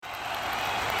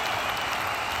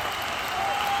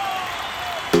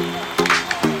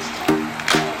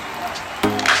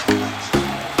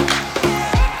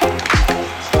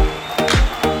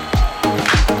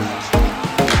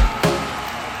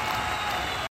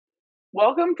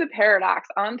Welcome to Paradox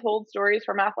Untold Stories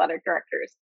from Athletic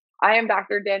Directors. I am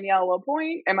Dr. Danielle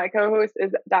LaPointe, and my co host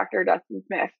is Dr. Dustin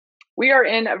Smith. We are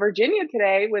in Virginia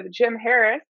today with Jim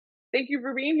Harris. Thank you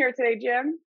for being here today,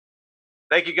 Jim.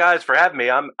 Thank you guys for having me.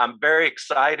 I'm very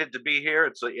excited to be here.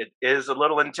 It is a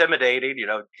little intimidating,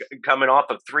 coming off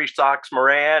of Three Socks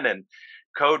Moran and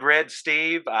Code Red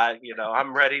Steve.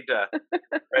 I'm ready to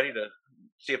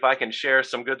see if I can share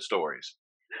some good stories.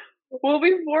 Well,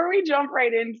 before we jump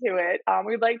right into it,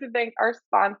 we'd like to thank our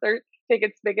sponsor,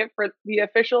 Ticket Spigot, for the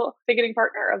official ticketing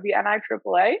partner of the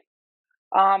NIAAA.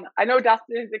 I know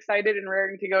Dustin is excited and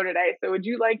raring to go today, so would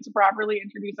you like to properly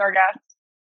introduce our guest?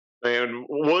 And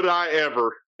would I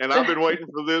ever? And I've been waiting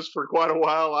for this for quite a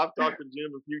while. I've talked to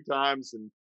Jim a few times, and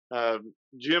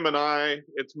Jim and I,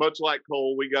 it's much like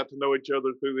Cole. We got to know each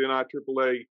other through the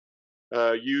NIAAA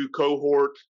U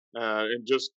cohort, and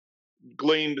just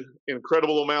gleaned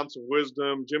incredible amounts of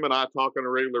wisdom. Jim and I talk on a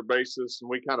regular basis, and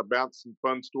we kind of bounce some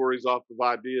fun stories off of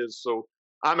ideas. So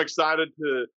I'm excited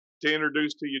to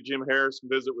introduce to you Jim Harris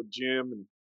and visit with Jim. And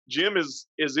Jim is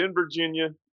in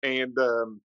Virginia, and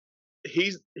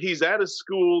he's at a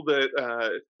school that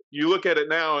you look at it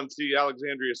now and see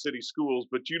Alexandria City Schools,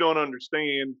 but you don't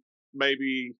understand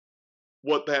maybe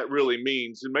what that really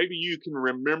means. And maybe you can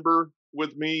remember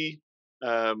with me,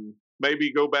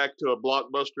 maybe go back to a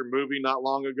blockbuster movie not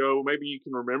long ago. Maybe you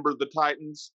can remember the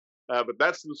Titans, but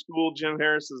that's the school Jim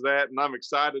Harris is at, and I'm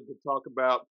excited to talk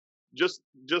about just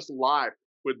life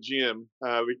with Jim,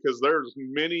 because there's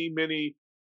many.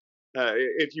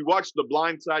 If you watch The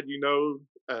Blind Side,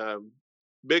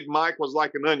 Big Mike was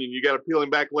like an onion. You got to peel him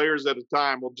back layers at a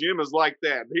time. Well, Jim is like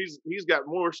that. He's got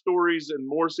more stories and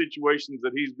more situations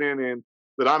that he's been in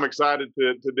that I'm excited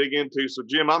to dig into. So,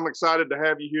 Jim, I'm excited to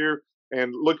have you here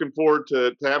and looking forward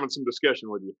to having some discussion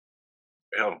with you.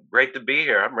 Great to be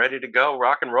here. I'm ready to go,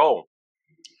 rock and roll.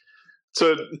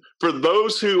 So, for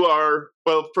those who are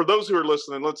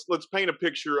listening, let's paint a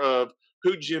picture of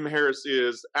who Jim Harris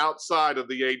is outside of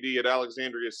the AD at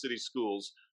Alexandria City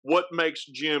Schools. What makes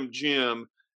Jim Jim?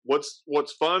 What's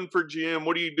fun for Jim?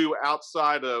 What do you do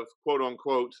outside of quote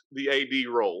unquote the AD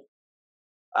role?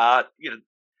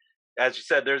 As you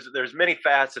said, there's many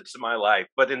facets to my life,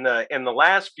 but in the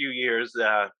last few years,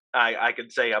 I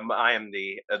could say I am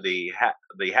the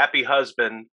happy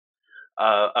husband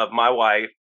of my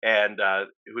wife, and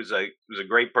who's a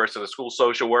great person, a school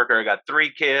social worker. I got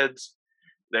 3 kids.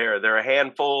 They're a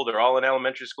handful. They're all in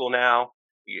elementary school now.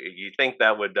 You think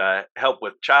that would help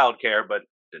with childcare, but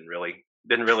didn't really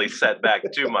set back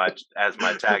too much, as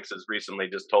my taxes recently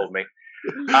just told me.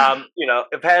 I've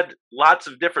had lots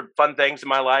of different fun things in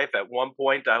my life. At one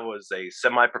point, I was a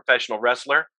semi-professional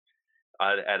wrestler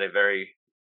at a very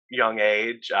young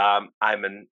age. I'm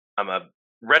a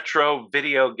retro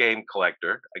video game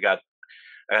collector. I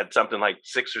had something like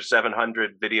 600 or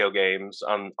 700 video games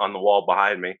on the wall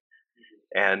behind me.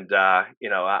 And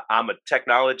I'm a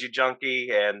technology junkie,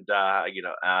 and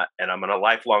I'm a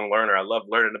lifelong learner. I love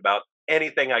learning about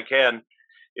anything I can.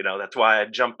 That's why I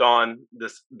jumped on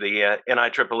the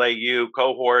NIAAA U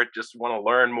cohort. Just want to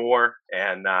learn more,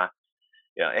 and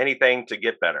anything to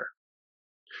get better.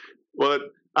 Well,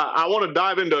 I want to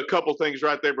dive into a couple things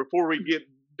right there before we get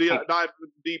dive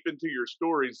deep into your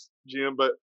stories, Jim.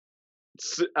 But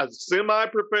a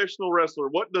semi-professional wrestler,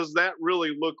 what does that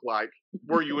really look like?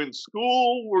 Were you in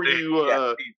school? Were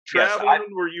you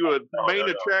traveling? Were you a main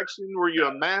attraction? Were you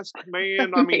a masked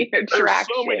man? I mean, there's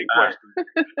so many questions.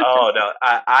 Oh no,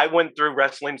 I went through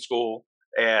wrestling school,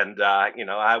 and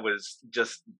I was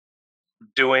just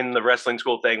doing the wrestling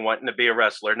school thing, wanting to be a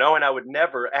wrestler, knowing I would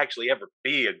never actually ever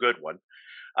be a good one.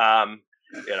 I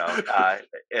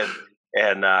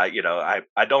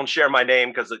don't share my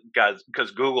name because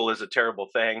Google is a terrible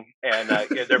thing, and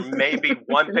there may be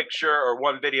one picture or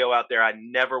one video out there I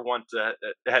never want to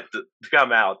have to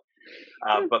come out.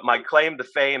 But my claim to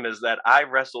fame is that I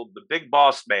wrestled the Big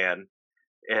Boss Man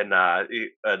in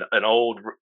an old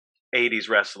 '80s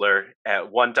wrestler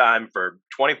at one time for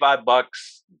 $25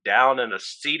 down in a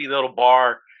seedy little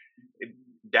bar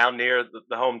down near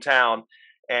the hometown,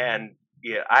 and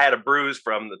yeah, I had a bruise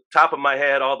from the top of my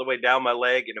head all the way down my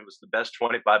leg, and it was the best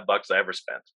 $25 I ever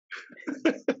spent.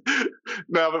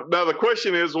 Now the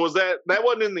question is, was that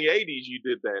wasn't in the '80s? You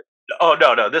did that? Oh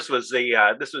no, this was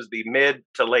the mid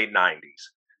to late '90s.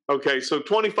 Okay, so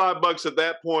 $25 at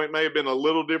that point may have been a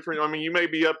little different. I mean, you may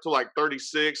be up to like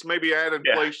 36, maybe add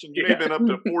inflation. You may have been up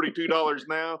to $42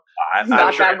 now.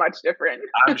 Not that much different.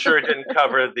 I'm sure it didn't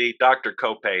cover the doctor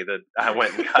copay that I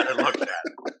went and got it looked at.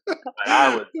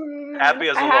 I was happy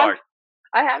as a lark.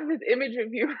 I have this image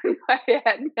of you in my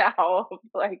head now of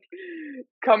like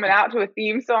coming out to a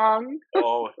theme song.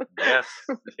 Oh, yes,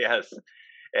 yes.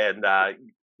 And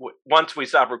once we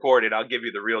stop recording, I'll give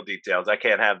you the real details. I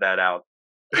can't have that out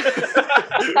for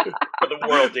the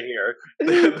world to hear.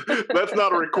 That's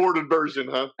not a recorded version,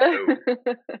 huh?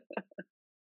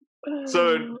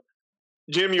 So,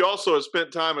 Jim, you also have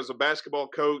spent time as a basketball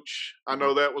coach. I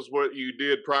know that was what you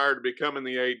did prior to becoming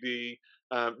the AD.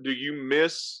 Do you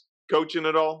miss coaching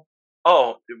at all?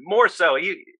 Oh, more so.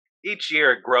 Each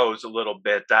year it grows a little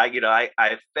bit.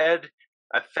 I fed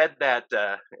that.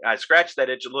 I scratched that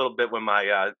itch a little bit when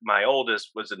my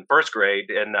oldest was in first grade,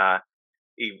 and I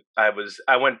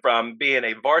went from being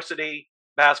a varsity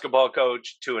basketball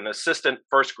coach to an assistant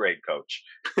first grade coach,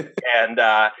 and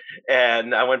I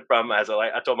went from, I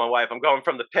told my wife, I'm going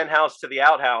from the penthouse to the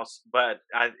outhouse, but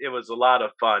it was a lot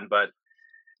of fun. But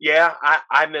yeah,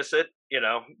 I miss it.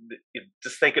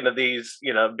 Just thinking of these,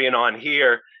 being on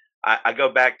here, I go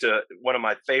back to one of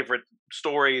my favorite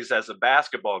stories as a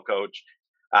basketball coach.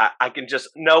 I can just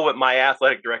know what my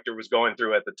athletic director was going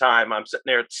through at the time. I'm sitting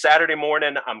there Saturday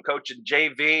morning. I'm coaching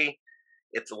JV.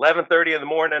 It's 11:30 in the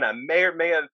morning. I may or may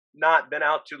have not been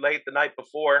out too late the night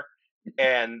before,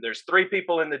 and there's 3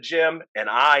 people in the gym, and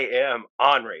I am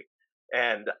ornery.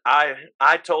 And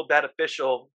I told that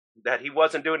official that he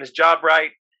wasn't doing his job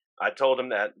right. I told him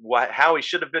that how he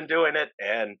should have been doing it,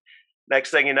 and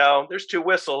next thing you know, there's 2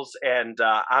 whistles, and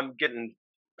I'm getting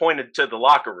pointed to the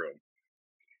locker room.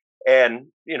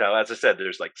 And as I said,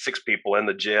 there's like 6 people in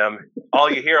the gym.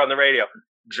 All you hear on the radio,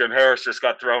 Jim Harris just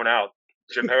got thrown out.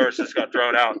 Jim Harris just got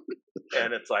thrown out,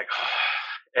 and it's like,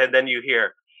 and then you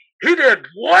hear, he did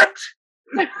what?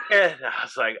 And I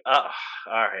was like, oh,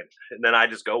 all right. And then I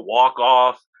just go walk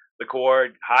off the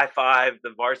court, high five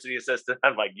the varsity assistant.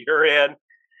 I'm like, you're in.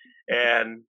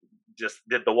 And just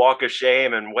did the walk of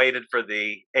shame and waited for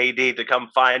the AD to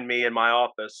come find me in my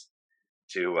office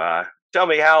to tell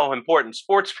me how important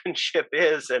sportsmanship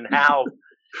is and how you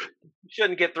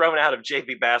shouldn't get thrown out of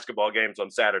JV basketball games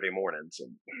on Saturday mornings.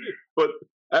 But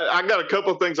I got a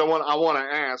couple of things I want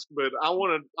to ask, but I'm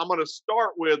going to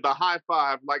start with the high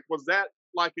five. Like, was that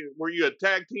like, were you a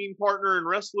tag team partner in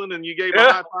wrestling and you gave a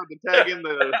high five to tag in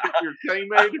your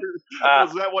teammate?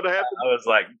 Was that what happened? I was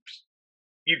like,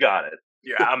 you got it.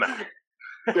 Yeah, I'm out.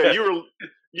 Yeah,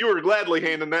 you were gladly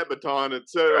handing that baton at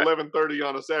 11:30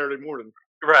 on a Saturday morning.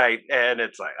 Right. And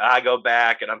it's like, I go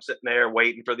back and I'm sitting there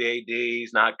waiting for the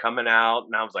ADs not coming out.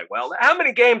 And I was like, well, how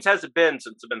many games has it been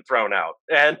since I've been thrown out?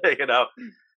 And, got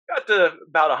to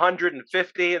about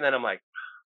 150. And then I'm like,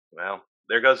 well,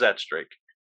 there goes that streak.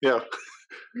 Yeah.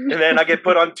 And then I get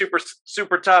put on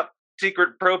super top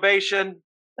secret probation.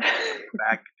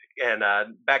 Back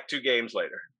 2 games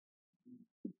later.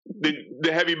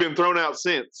 Have you been thrown out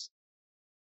since?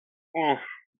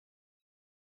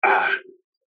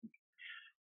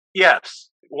 Yes,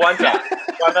 one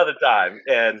other time,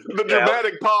 and the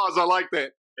dramatic pause. I like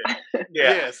that.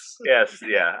 Yeah, yes,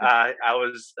 yeah. I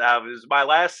was my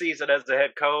last season as the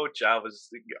head coach.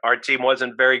 Our team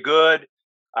wasn't very good,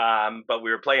 but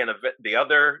we were playing the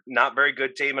other not very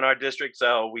good team in our district.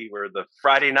 So we were the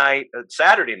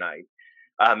Saturday night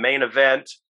main event,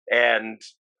 and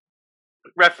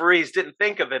referees didn't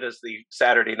think of it as the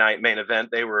Saturday night main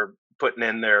event. They were putting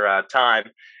in their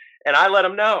time, and I let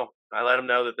them know. I let them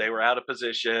know that they were out of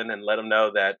position and let them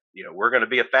know that, we're going to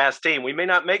be a fast team. We may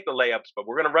not make the layups, but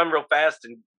we're going to run real fast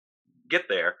and get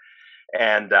there.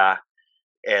 And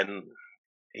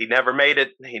he never made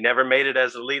it. He never made it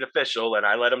as a lead official. And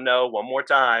I let him know one more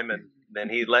time. And then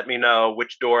he let me know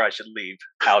which door I should leave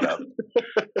out of.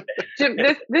 Jim,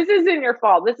 this isn't your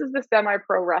fault. This is the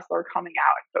semi-pro wrestler coming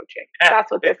out and coaching. That's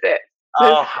what this is.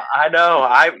 Oh, I know.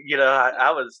 I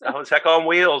was heck on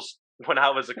wheels when I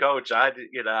was a coach. I've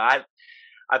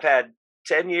had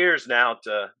 10 years now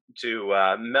to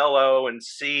mellow and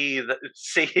see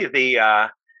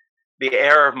the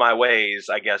error of my ways,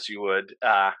 I guess you would.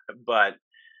 But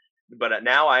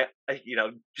now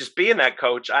just being that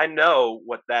coach, I know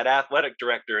what that athletic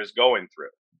director is going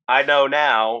through. I know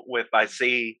now if I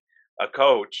see a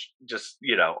coach just,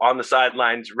 on the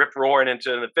sidelines rip roaring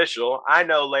into an official, I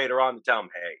know later on to tell him,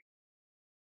 hey,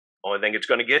 only thing it's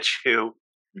going to get you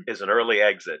is an early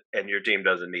exit, and your team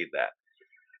doesn't need that.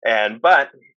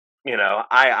 But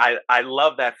I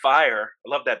love that fire, I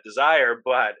love that desire.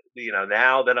 But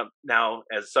now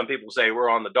as some people say, we're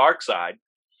on the dark side.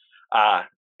 I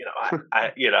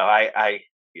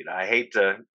hate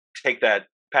to take that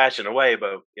passion away,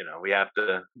 but we have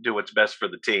to do what's best for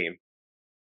the team.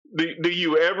 Do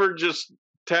you ever just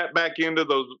tap back into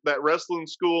that wrestling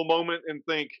school moment and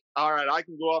think, all right, I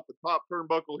can go off the top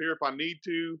turnbuckle here if I need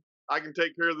to. I can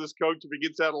take care of this coach if he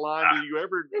gets out of line. Do you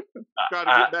ever try to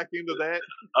I, get back into that?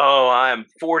 oh, I'm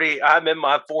 40. I'm in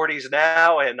my 40s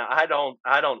now, and I don't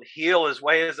heal as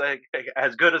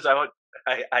good as I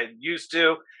used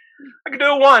to. I could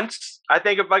do it once. I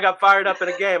think if I got fired up in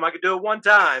a game, I could do it one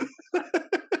time,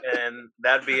 and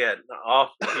that'd be it.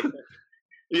 Off.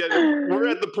 Yeah, we're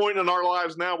at the point in our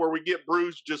lives now where we get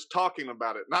bruised just talking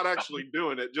about it, not actually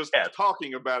doing it, just Yes.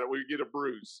 talking about it. We get a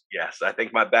bruise. Yes, I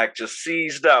think my back just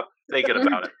seized up thinking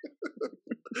about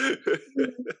it.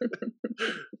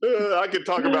 I could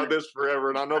talk about this forever,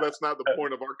 and I know that's not the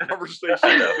point of our conversation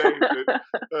today.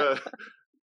 But,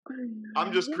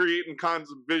 I'm just creating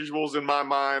kinds of visuals in my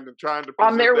mind and trying to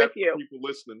present I'm there that with you. to people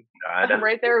listening. I'm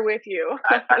right there with you.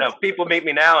 I know people meet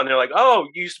me now and they're like, "Oh,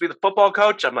 you used to be the football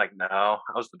coach?" I'm like, "No, I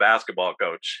was the basketball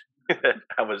coach.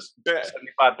 I was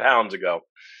 75 pounds ago."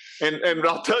 And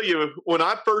I'll tell you, when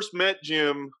I first met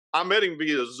Jim, I met him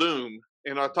via Zoom,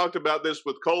 and I talked about this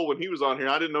with Cole when he was on here.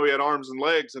 I didn't know he had arms and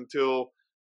legs until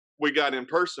we got in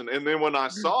person, and then when I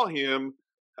saw him,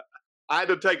 I had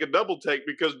to take a double take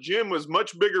because Jim was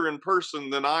much bigger in person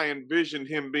than I envisioned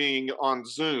him being on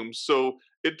Zoom. So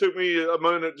it took me a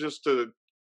minute just to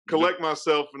collect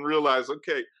myself and realize,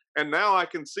 okay, and now I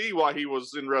can see why he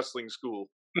was in wrestling school.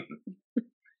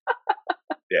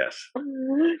 Yes.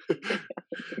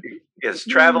 Yes,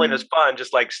 traveling is fun,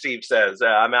 just like Steve says.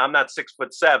 I mean, I'm not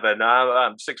 6'7".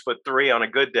 I'm 6'3" on a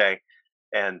good day,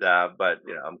 and but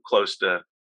I'm close to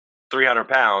 300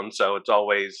 pounds, so it's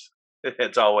always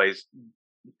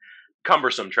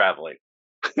cumbersome traveling.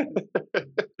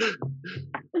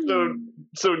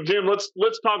 So Jim,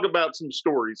 let's talk about some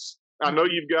stories. I know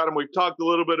you've got them. We've talked a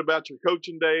little bit about your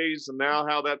coaching days and now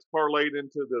how that's parlayed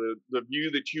into the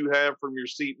view that you have from your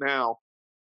seat now.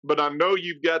 But I know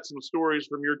you've got some stories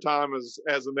from your time as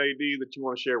an AD that you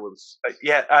want to share with us.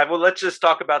 Yeah, well, let's just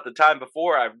talk about the time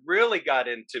before I really got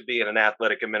into being an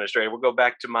athletic administrator. We'll go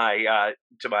back to my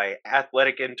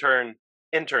athletic internship.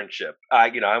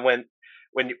 I went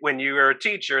when you are a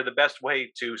teacher, the best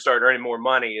way to start earning more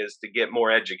money is to get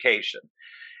more education.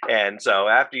 And so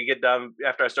after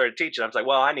I started teaching, I was like,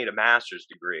 well, I need a master's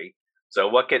degree. So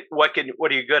what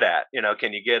are you good at?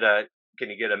 Can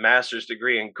you get a master's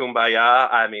degree in kumbaya?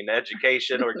 I mean,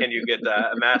 education, or can you get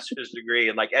a master's degree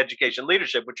in like education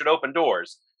leadership, which would open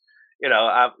doors?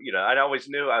 I always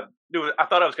I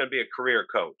thought I was going to be a career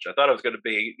coach. I thought I was going to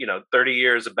be, 30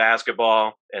 years of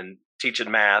basketball and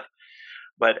teaching math.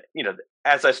 But,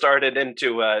 as I started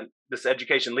into this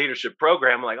education leadership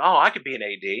program, I'm like, oh, I could be an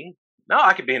AD. No,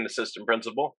 I could be an assistant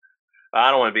principal.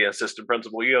 I don't want to be an assistant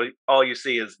principal. All you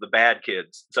see is the bad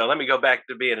kids. So let me go back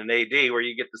to being an AD where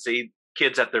you get to see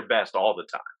kids at their best all the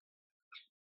time.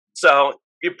 So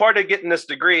part of getting this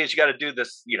degree is you got to do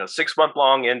this,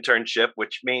 6-month-long internship,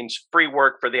 which means free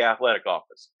work for the athletic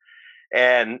office.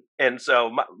 And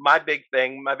so my big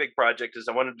project is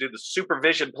I want to do the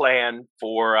supervision plan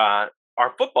for our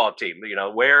football team.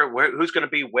 Where who's going to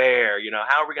be where.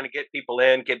 How are we going to get people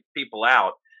in, get people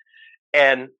out.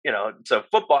 And, so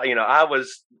football, I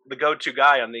was the go-to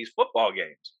guy on these football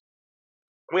games.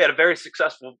 We had a very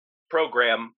successful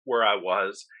program where I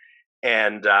was.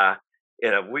 And,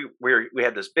 we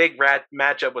had this big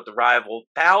matchup with the rival,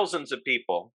 thousands of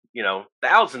people,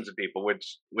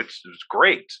 which was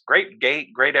great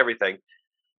gate, great everything.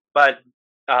 But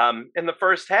in the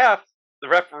first half, the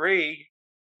referee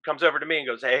comes over to me and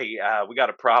goes, hey, we got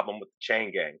a problem with the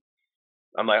chain gang.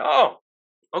 I'm like, oh,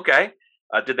 okay.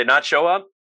 Did they not show up?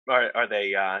 Are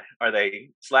they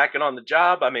slacking on the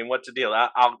job? I mean, what's the deal?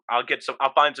 I'll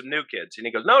find some new kids. And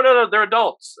he goes, no, they're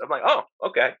adults. I'm like, oh,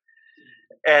 okay.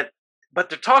 But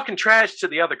they're talking trash to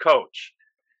the other coach.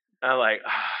 I'm like,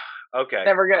 oh, okay.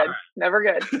 Never good. Right. Never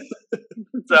good.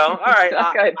 So, all right.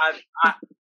 Good.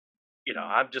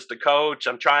 I'm just a coach.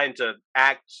 I'm trying to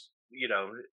act,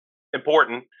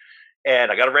 important. And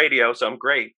I got a radio, so I'm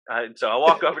great. So I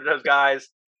walk over to those guys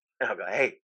and I go,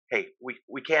 hey,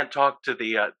 we can't talk to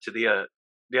the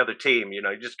other team. You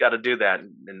just got to do that.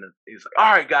 And he's like,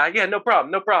 all right, guy. Yeah, no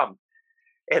problem.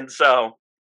 And so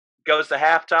goes to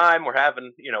halftime. We're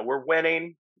having, we're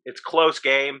winning. It's close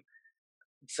game.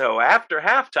 So after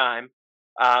halftime,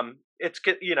 it's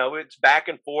back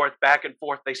and forth.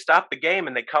 They stop the game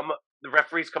and the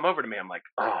referees come over to me. I'm like,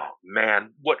 oh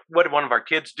man, what did one of our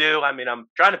kids do? I mean, I'm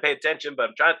trying to pay attention,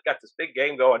 but got this big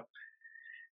game going.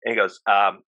 And he goes,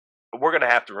 we're going to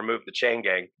have to remove the chain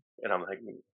gang. And I'm like,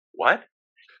 what?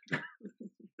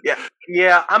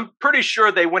 Yeah. I'm pretty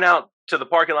sure they went out to the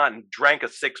parking lot and drank a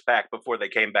 6-pack before they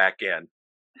came back in.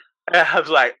 And I was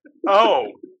like, oh,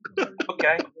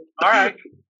 okay. All right.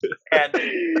 And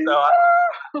so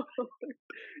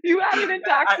You had an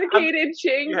intoxicated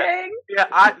chain yeah, gang?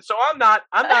 yeah. So I'm not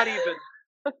even.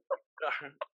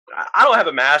 I don't have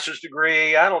a master's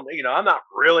degree. I don't, I'm not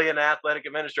really an athletic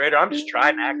administrator. I'm just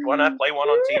trying to act one. I play one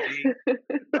on TV.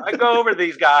 I go over to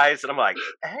these guys and I'm like,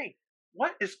 hey,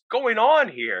 what is going on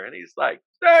here? And he's like,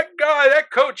 that guy,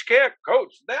 that coach can't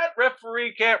coach. That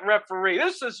referee can't referee.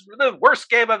 This is the worst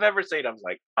game I've ever seen. I was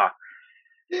like, all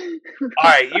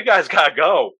right, you guys got to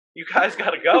go. You guys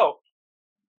got to go.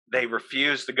 They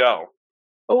refuse to go.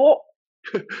 Oh.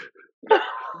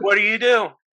 What do you do?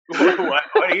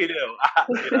 What do you do?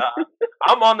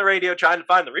 I'm on the radio trying to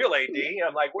find the real AD.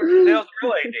 I'm like, where the hell's the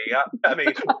real AD? I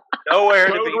mean, nowhere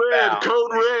to be found.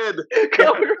 Code red.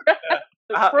 Code red.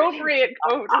 Appropriate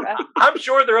code red. I'm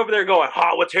sure they're over there going,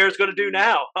 what's Harris going to do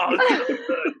now?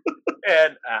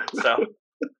 And so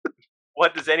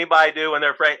what does anybody do when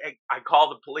they're afraid? I call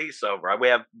the police over. We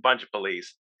have a bunch of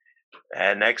police.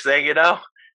 And next thing you know,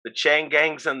 the chain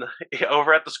gang's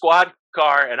over at the squad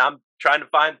car, and I'm trying to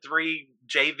find 3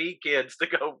 JV kids to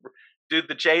go do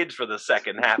the chains for the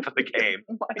second half of the game.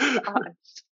 Oh my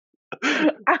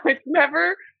gosh.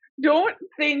 Don't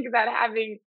think that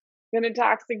having an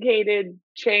intoxicated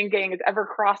chain gang has ever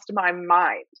crossed my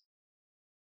mind.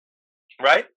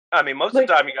 Right? I mean, most of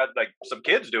the time you got like some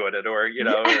kids doing it, or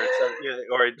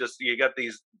or just you got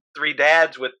these 3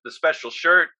 dads with the special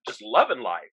shirt, just loving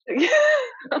life.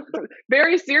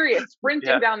 Very serious,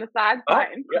 sprinting down the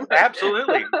sideline. Oh, yeah,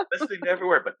 absolutely, listening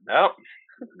everywhere, but no,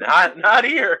 not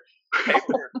here. They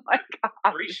were my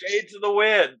God. 3 shades of the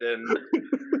wind, and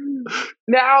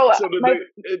now. So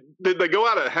did they go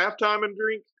out at halftime and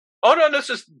drink? Oh no, this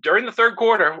is during the third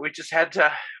quarter. We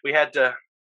had to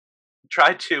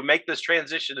try to make this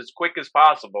transition as quick as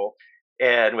possible,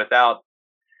 and without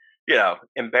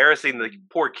embarrassing the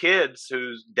poor kids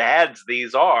whose dads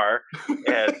these are.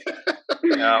 And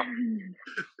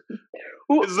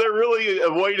is there really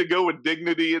a way to go with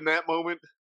dignity in that moment?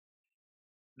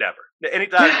 Never.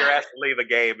 Anytime you're asked to leave a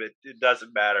game, it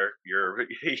doesn't matter.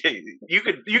 You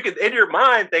could in your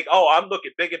mind think, oh, I'm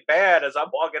looking big and bad as I'm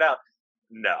walking out.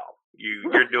 No,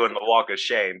 you're doing the walk of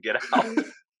shame. Get out.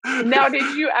 Now,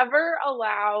 did you ever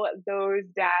allow those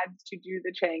dads to do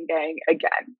the chain gang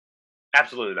again?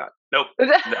 Absolutely not. Nope.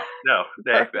 No.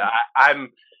 I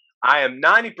am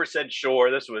 90%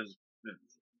 sure this was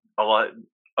a lot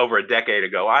over a decade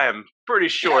ago. I am pretty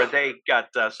sure they got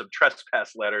some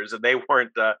trespass letters and they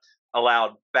weren't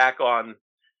allowed back on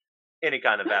any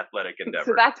kind of athletic endeavor.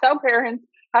 So that's how parents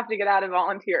have to get out of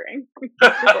volunteering. From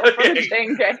the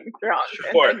chain gang drunk,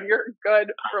 sure. And then you're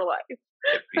good for life.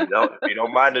 If you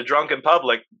don't mind a drunk in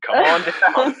public, come on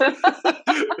down.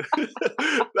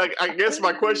 Like, I guess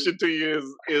my question to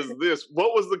you is this: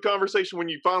 what was the conversation when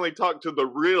you finally talked to the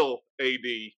real AD?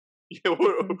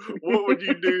 What would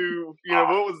you do?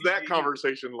 What was that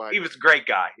conversation like? He was a great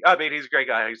guy. I mean, he's a great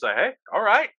guy. He's like, hey, all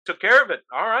right, took care of it.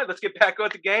 All right, let's get back on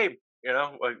the game.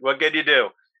 What can you do?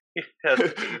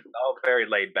 All very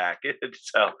laid back.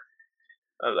 So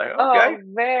I was like, okay. Oh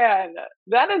man,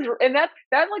 that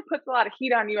like puts a lot of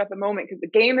heat on you at the moment because the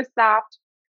game is stopped.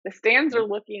 The stands are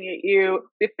looking at you.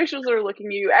 The officials are looking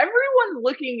at you. Everyone's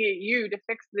looking at you to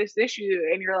fix this issue,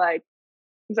 and you're like,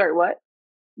 "I'm sorry, what?"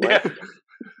 Yeah.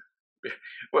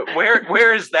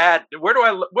 Where is that?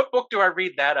 What book do I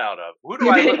read that out of? Who do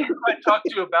I talk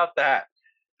to about that?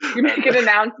 You make an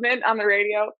announcement on the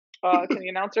radio. Can the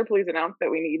announcer please announce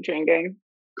that we need chain gang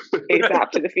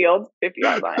ASAP to the field,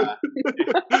 50-yard line?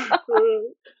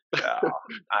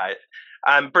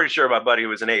 I'm pretty sure my buddy who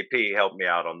was an AP helped me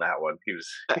out on that one. He was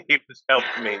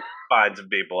helping me find some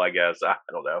people, I guess. I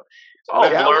don't know. It's all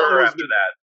blur after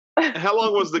that. How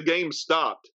long was the game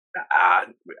stopped?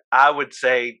 I would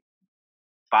say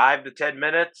 5 to 10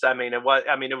 minutes. I mean, it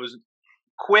was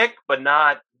quick, but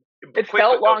not. It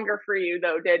felt longer for you,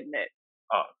 though, didn't it?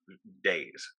 Oh,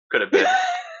 days. Could have been.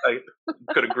 I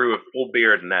could have grew a full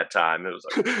beard in that time. It was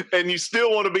like, and you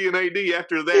still want to be an AD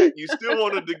after that. You still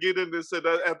wanted to get in this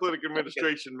athletic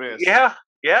administration mess. Yeah.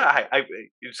 I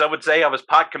some would say I was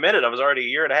pot committed. I was already a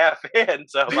year and a half in,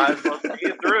 so I was supposed to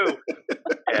get through.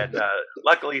 And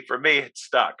luckily for me, it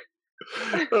stuck.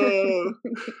 Man,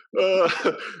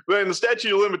 the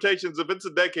statute of limitations, if it's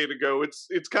a decade ago,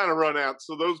 it's kind of run out.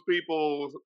 So those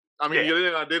people, I mean, you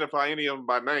didn't identify any of them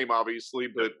by name, obviously,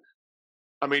 but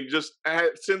I mean, just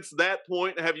since that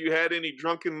point, have you had any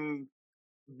drunken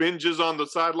binges on the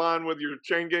sideline with your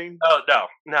chain gang? Oh,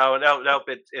 no.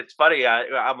 It's funny.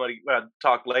 I'm going to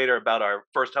talk later about our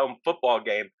first home football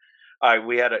game.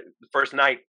 We had a first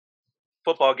night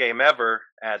football game ever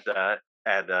at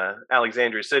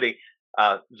Alexandria City.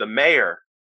 The mayor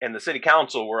and the city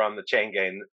council were on the chain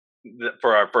gang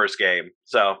for our first game.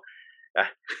 So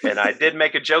And I did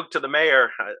make a joke to the mayor.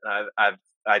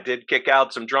 I did kick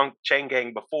out some drunk chain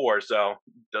gang before, so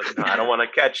I don't want to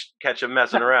catch him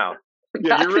messing around.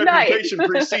 Yeah, your Tonight. reputation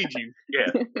precedes you.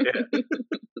 Yeah.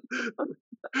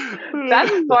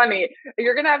 That's funny.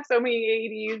 You're gonna have so many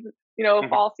 80s. Mhm.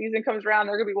 Fall season comes around,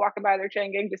 they're gonna be walking by their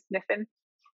chain gang just sniffing.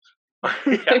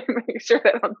 Yeah. Make sure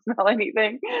they don't smell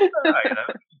anything.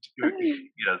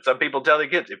 Some people tell their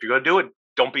kids, if you're gonna do it,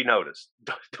 don't be noticed.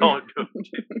 Don't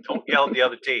yell at the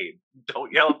other team.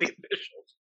 Don't yell at the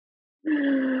officials.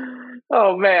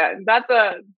 Oh man, that's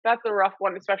a rough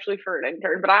one, especially for an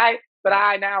intern. But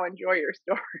I now enjoy your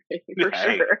story for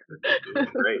Hey, sure.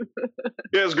 great.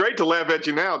 Yeah, it's great to laugh at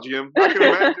you now, Jim. I can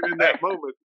imagine in that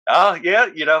moment. Oh yeah,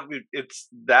 it's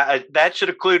that should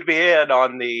have clued me in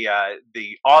on the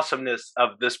awesomeness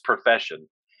of this profession.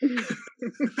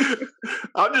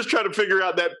 I'm just trying to figure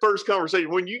out that first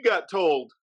conversation when you got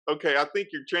told, "Okay, I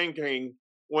think your chain gang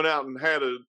went out and had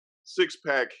a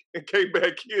 6-pack and came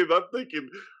back in." I'm thinking,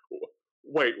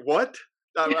 "Wait, what?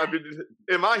 I mean,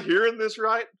 am I hearing this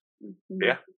right?"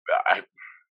 Yeah.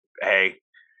 Hey,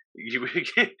 you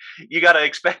you got to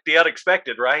expect the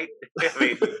unexpected, right? I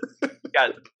mean, you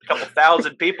got a couple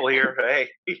thousand people here.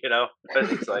 Hey,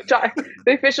 it's like,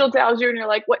 The official tells you, and you're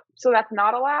like, "What? So that's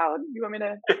not allowed? You want me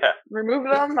to yeah. remove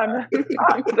them?" I'm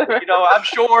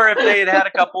sure if they had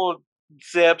a couple of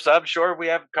sips, I'm sure we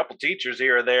have a couple teachers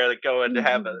here or there that go in to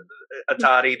have a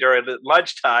toddy during the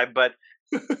lunchtime, but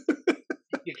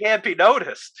you can't be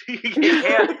noticed. You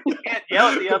can't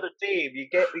yell at the other team. You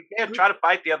can't try to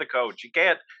fight the other coach. You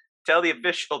can't tell the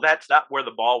official that's not where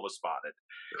the ball was spotted.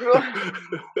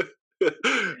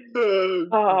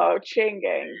 Oh, chain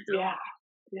gangs. Yeah.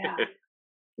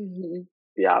 Mhm.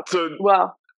 Yeah. So,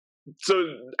 Well,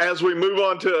 so as we move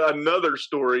on to another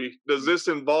story, does this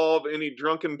involve any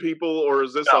drunken people, or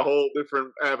is this a No. whole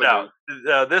different avenue?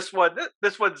 No, this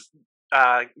one's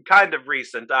kind of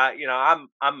recent. I'm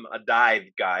a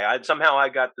dive guy. Somehow I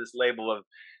got this label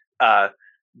of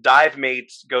dive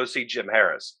mates go see Jim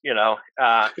Harris.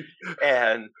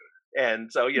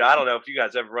 And so I don't know if you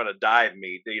guys ever run a dive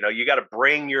meet. You got to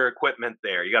bring your equipment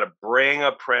there. You got to bring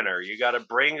a printer. You got to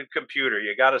bring a computer.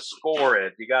 You got to score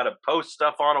it. You got to post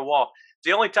stuff on a wall. It's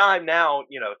the only time now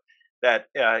that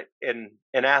in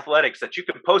athletics that you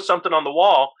can post something on the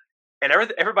wall and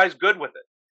everybody's good with it.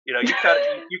 You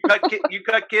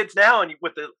cut kids now, and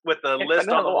with the list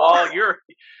on the wall,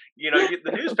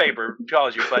 the newspaper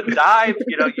calls you. But dive,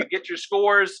 you get your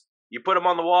scores, you put them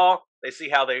on the wall. They see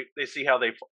how they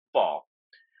fall.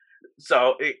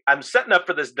 So I'm setting up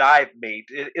for this dive meet.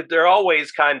 They're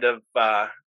always kind of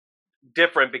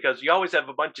different because you always have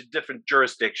a bunch of different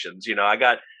jurisdictions. I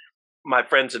got my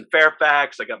friends in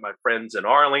Fairfax, I got my friends in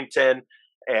Arlington,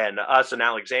 and us in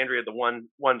Alexandria, the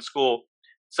one school.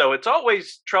 So it's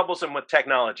always troublesome with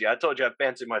technology. I told you I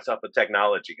fancy myself a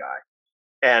technology guy,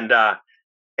 and I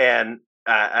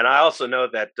also know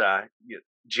that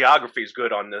geography is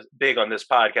big on this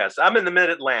podcast. I'm in the Mid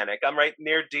Atlantic. I'm right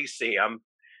near DC.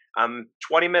 I'm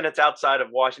 20 minutes outside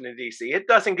of Washington DC. It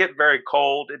doesn't get very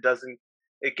cold.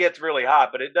 It gets really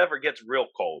hot, but it never gets real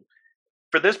cold.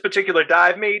 For this particular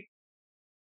dive meet,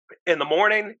 in the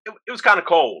morning, it was kind of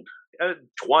cold.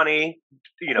 20,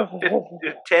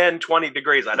 10, 20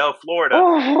 degrees. I know Florida.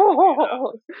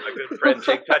 My good friend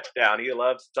Jake Touchdown, he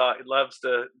loves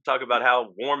to talk about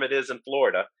how warm it is in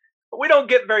Florida. But we don't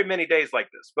get very many days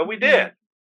like this, but we did.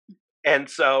 And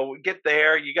so we get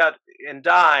there, in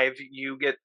dive, you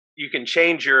can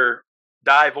change your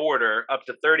dive order up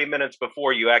to 30 minutes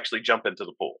before you actually jump into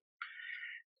the pool.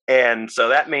 And so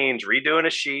that means redoing a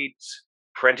sheet,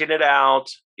 printing it out,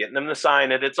 getting them to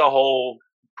sign it. It's a whole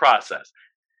process.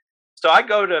 So I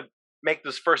go to make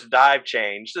this first dive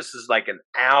change. This is like an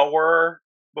hour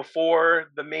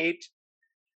before the meet.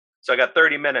 So I got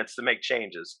 30 minutes to make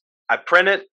changes. I print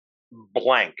it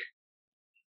blank.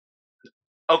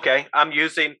 Okay, I'm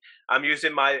using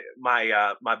my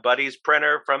buddy's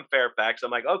printer from Fairfax.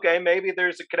 I'm like, okay, maybe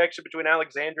there's a connection between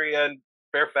Alexandria and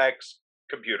Fairfax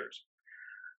computers.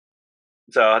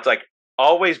 So it's like,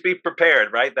 always be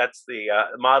prepared, right? That's the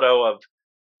motto of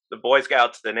the Boy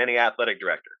Scouts and any athletic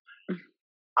director.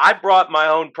 I brought my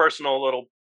own personal little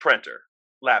printer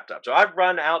laptop. So I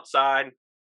run outside,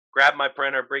 grab my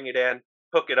printer, bring it in,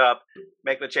 hook it up,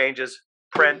 make the changes,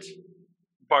 print,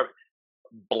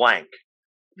 blank.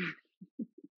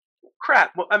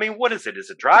 Crap. Well, I mean, what is it? Is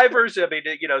it drivers? I mean,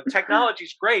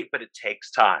 technology's great, but it takes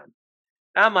time.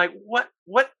 And I'm like, what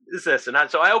is this? And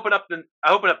so I open up the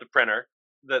printer,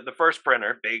 the first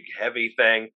printer, big heavy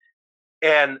thing,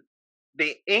 and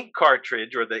the ink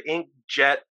cartridge or the ink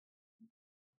jet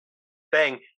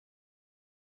thing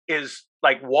is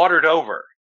like watered over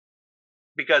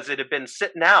because it had been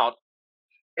sitting out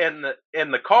in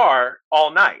the car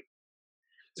all night.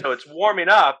 So it's warming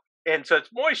up, and so it's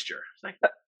moisture. It's like,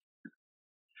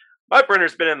 my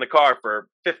printer's been in the car for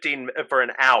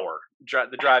an hour,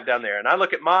 the drive down there, and I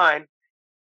look at mine,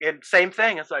 and same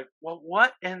thing. It's like, well,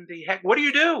 what in the heck? What do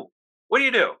you do? What do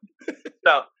you do?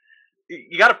 So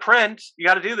you got to print. You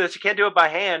got to do this. You can't do it by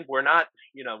hand. We're not,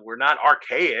 we're not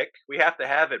archaic. We have to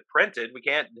have it printed. We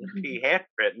can't be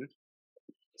handwritten.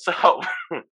 So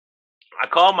I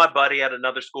call my buddy at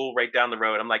another school right down the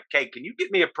road. I'm like, "Hey, can you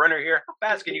get me a printer here? How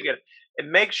fast can you get it?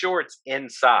 And make sure it's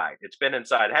inside. It's been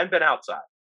inside. It hadn't been outside.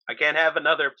 I can't have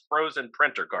another frozen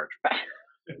printer cartridge."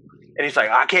 And he's like,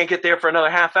 "I can't get there for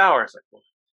another half hour." I was like, well,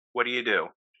 what do you do?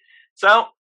 So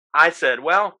I said,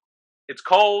 well, it's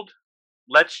cold.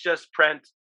 Let's just print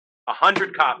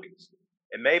 100 copies,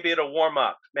 and maybe it'll warm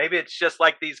up. Maybe it's just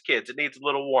like these kids. It needs a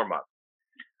little warm up.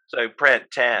 So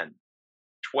print 10,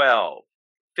 12,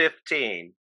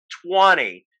 15,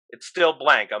 20. It's still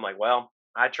blank. I'm like, well,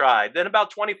 I tried. Then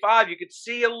about 25, you could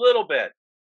see a little bit.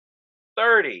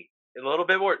 30, a little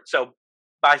bit more. So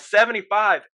by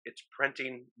 75, it's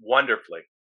printing wonderfully.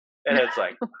 And it's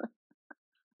like,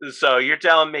 so you're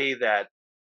telling me that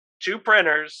 2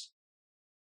 printers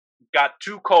got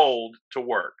too cold to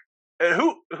work. And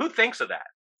who thinks of that?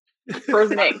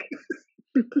 Frozen ink.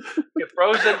 Yeah,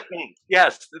 frozen ink.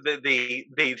 Yes, the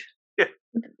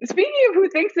Speaking of who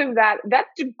thinks of that,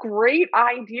 that's a great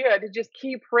idea to just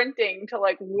keep printing to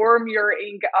like warm your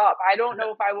ink up. I don't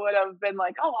know if I would have been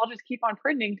like, oh, I'll just keep on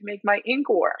printing to make my ink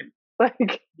warm.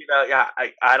 Like, yeah,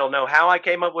 I don't know how I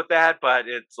came up with that, but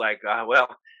it's like,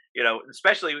 well,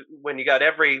 especially when you got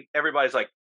everybody's like,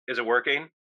 is it working?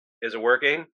 Is it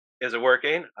working? Is it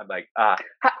working? I'm like,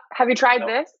 have you tried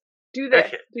this? Do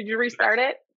this. Did you restart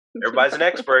it? Everybody's an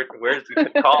expert.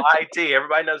 Call IT.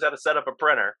 Everybody knows how to set up a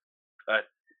printer.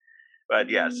 But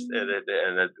yes,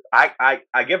 and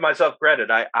I give myself credit.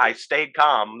 I stayed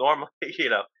calm. Normally,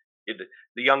 the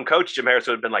young coach Jim Harris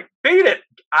would have been like, "Beat it!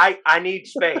 I need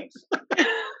space."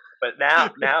 But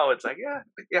now it's like,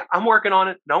 yeah, I'm working on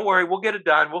it. Don't worry, we'll get it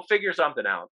done. We'll figure something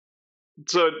out.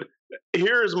 So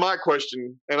here's my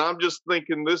question, and I'm just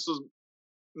thinking this is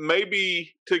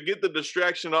maybe to get the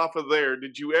distraction off of there.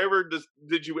 Did you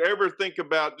ever think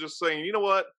about just saying, you know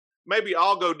what? Maybe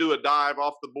I'll go do a dive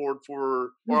off the board or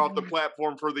off the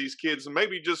platform for these kids, and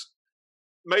maybe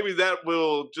that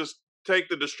will just take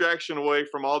the distraction away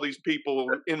from all these people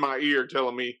in my ear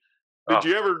telling me. Did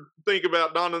you ever think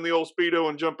about donning the old Speedo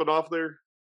and jumping off there?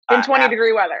 In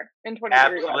 20-degree weather. In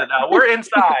 20-degree weather. No, we're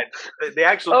inside. The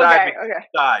actual diving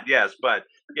inside, yes, but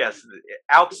yes,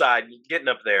 outside, getting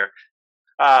up there.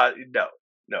 No.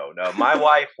 My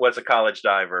wife was a college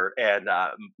diver, and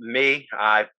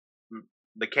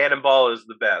the cannonball is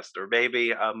the best, or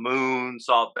maybe a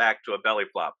moonsault back to a belly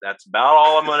flop. That's about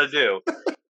all I'm going to do.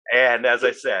 And as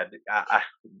I said,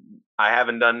 I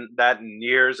haven't done that in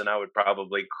years, and I would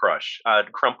probably crush.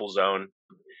 I'd crumple zone,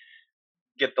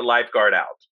 get the lifeguard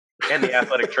out, and the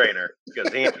athletic trainer,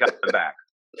 because he ain't coming back.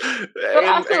 And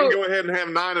go ahead and have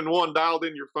 911 dialed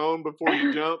in your phone before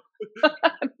you jump.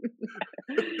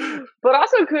 But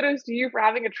also kudos to you for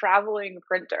having a traveling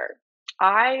printer.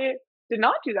 I did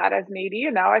not do that as an AD,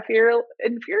 and now I feel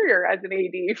inferior as an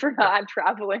AD for not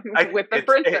traveling with the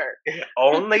printer.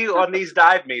 Only on these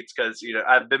dive meets, because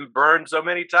I've been burned so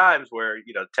many times where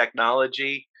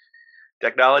technology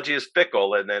is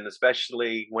fickle, and then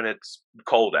especially when it's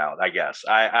cold out. I guess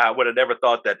I would have never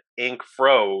thought that ink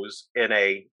froze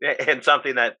in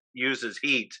something that uses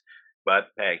heat, but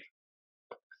hey.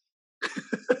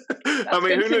 I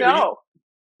mean, who knew?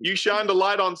 You shined a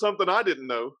light on something I didn't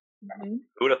know. Mm-hmm.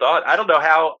 Who would have thought? I don't know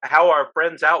how our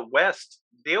friends out west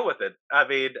deal with it. I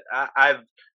mean, I've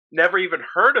never even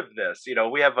heard of this.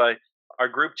 We have our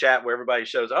group chat where everybody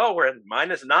shows, oh, we're at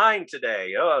 -9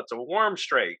 today. Oh, it's a warm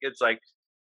streak. It's like,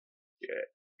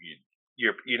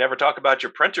 you never talk about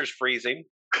your printers freezing.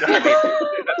 I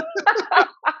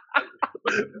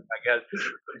guess.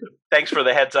 Thanks for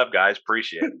the heads up, guys.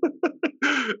 Appreciate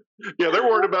it. Yeah, they're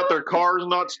worried about their cars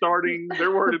not starting.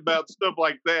 They're worried about stuff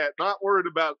like that. Not worried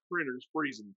about printers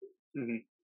freezing. Mm-hmm.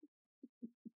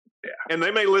 Yeah. And they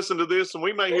may listen to this, and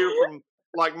we may hear from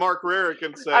like Mark Rarick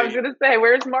and say, I was going to say,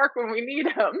 where's Mark when we need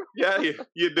him? Yeah,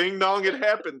 you ding dong, it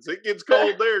happens. It gets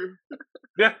cold there.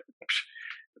 Yeah.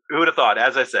 Who would have thought?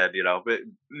 As I said,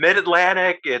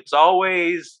 mid-Atlantic, it's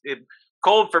always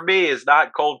cold for me is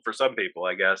not cold for some people,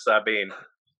 I guess. I mean,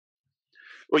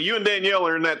 well, you and Danielle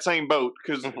are in that same boat,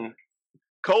 because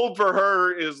cold for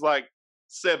her is like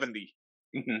 70.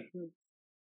 Mm-hmm.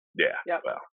 Yeah. Yep.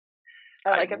 Well, I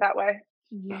like it that way.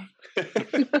 Mhm.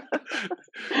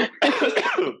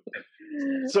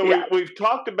 So Yeah. we've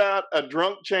talked about a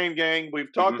drunk chain gang.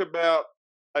 We've talked Mhm. about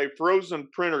a frozen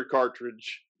printer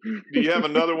cartridge. Do you have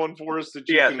another one for us that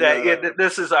you Yeah, can?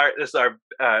 this is our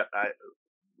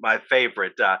my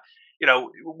favorite.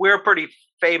 We're a pretty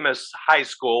famous high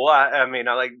school. I mean,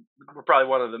 we're probably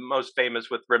one of the most famous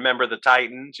with Remember the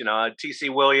Titans. T.C.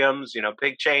 Williams.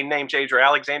 Big chain name changer,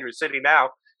 Alexandria City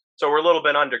now. So we're a little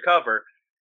bit undercover,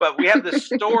 but we have this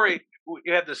story.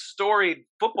 We have this storied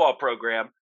football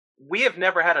program. We have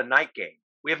never had a night game.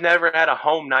 We have never had a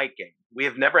home night game. We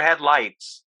have never had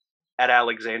lights at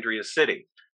Alexandria City.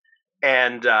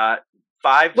 And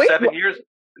five, Wait, 7 years,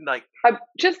 like,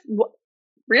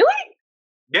 really?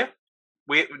 yeah,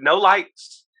 we no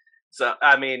lights. So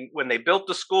I mean, when they built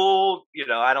the school,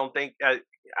 I don't think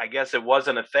I guess it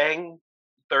wasn't a thing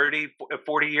 30,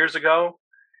 40 years ago.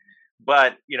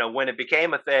 But when it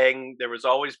became a thing, there was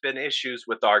always been issues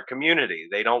with our community.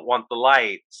 They don't want the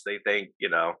lights. They think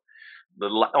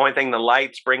only thing the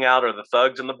lights bring out are the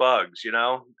thugs and the bugs.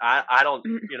 I don't.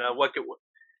 What could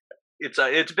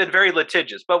it's been very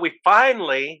litigious, but we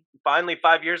finally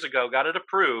 5 years ago got it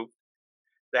approved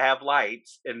to have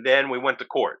lights, and then we went to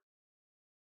court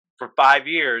for 5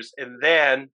 years, and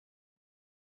then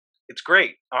it's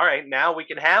great. All right, now we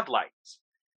can have lights,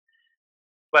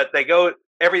 but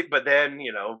but then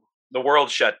the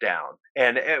world shut down,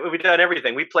 and we've done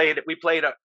everything. We played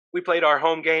our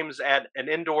home games at an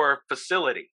indoor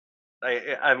facility.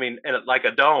 I mean, like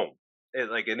a dome,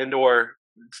 like an indoor,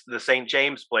 the St.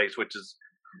 James place, which is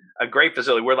a great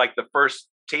facility. We're like the first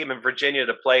team in Virginia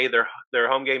to play their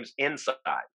home games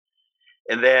inside.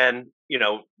 And then,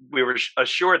 we were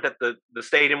assured that the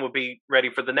stadium would be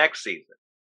ready for the next season.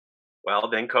 Well,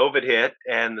 then COVID hit,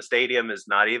 and the stadium is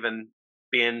not even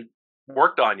being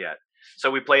worked on yet.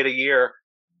 So we played a year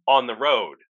on the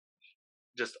road.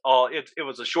 It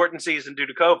was a shortened season due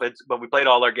to COVID, but we played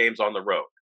all our games on the road.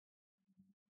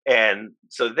 And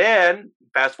so then,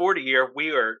 fast forward a year,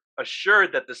 we are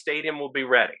assured that the stadium will be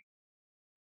ready.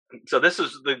 So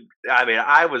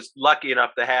I was lucky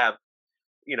enough to have,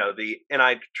 the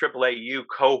NIAAAU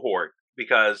cohort,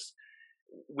 because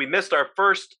we missed our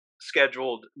first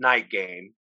scheduled night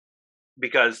game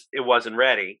because it wasn't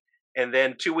ready. And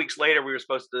then 2 weeks later, we were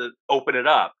supposed to open it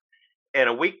up. And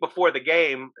a week before the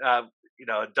game,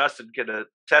 Dustin could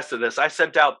attest to this. I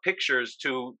sent out pictures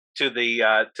to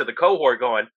the cohort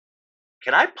going,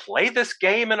 "Can I play this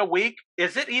game in a week?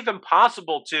 Is it even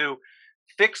possible to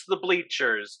fix the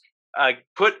bleachers,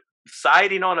 put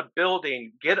siding on a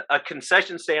building, get a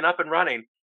concession stand up and running?"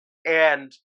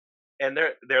 And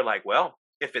they're like, "Well,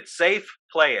 if it's safe,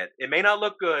 play it. It may not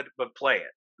look good, but play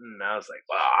it." And I was like,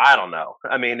 "Well, I don't know.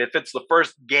 I mean, if it's the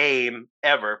first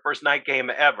night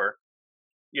game ever,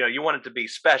 you want it to be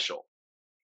special."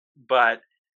 But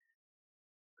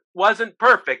wasn't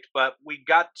perfect, but we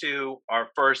got to our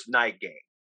first night game.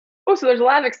 Oh, so there's a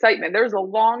lot of excitement. There's a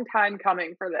long time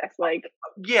coming for this. Like,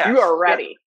 Yes, you are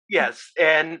ready. yes,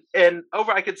 and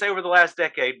I could say over the last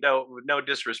decade, no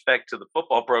disrespect to the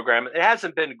football program, it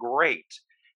hasn't been great.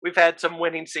 We've had some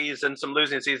winning seasons, some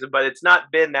losing seasons, but it's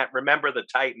not been that Remember the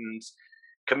Titans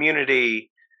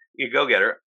community, you go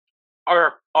getter.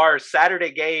 Our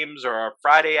Saturday games or our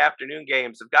Friday afternoon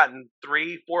games have gotten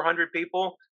 300-400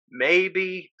 people,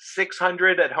 maybe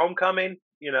 600 at homecoming.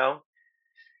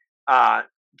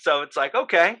 So it's like,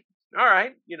 okay, all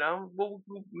right,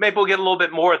 maybe we'll get a little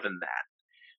bit more than that.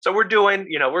 So we're doing,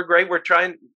 we're great.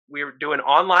 We're doing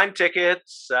online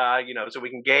tickets, so we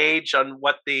can gauge on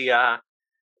what the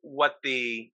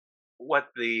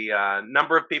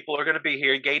number of people are going to be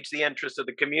here, gauge the interest of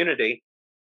the community.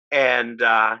 And,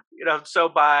 so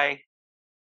by,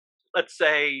 let's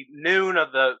say, noon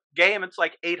of the game, it's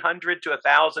like 800 to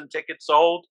 1,000 tickets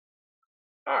sold.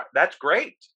 All right, that's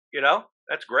great.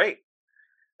 That's great.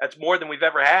 That's more than we've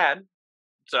ever had.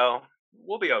 So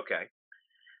we'll be okay.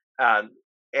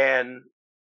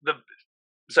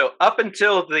 So up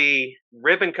until the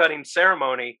ribbon cutting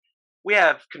ceremony, we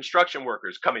have construction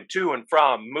workers coming to and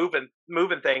from,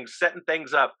 moving things, setting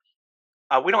things up.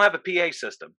 We don't have a PA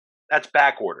system. That's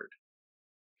back ordered.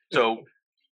 So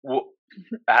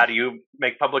how do you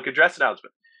make public address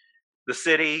announcement? The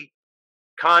city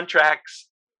contracts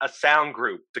a sound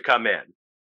group to come in.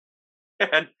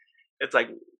 And it's like,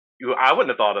 I wouldn't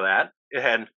have thought of that.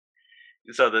 And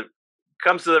so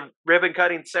comes to the ribbon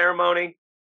cutting ceremony.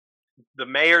 The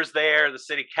mayor's there, the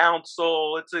city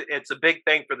council. It's a big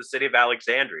thing for the city of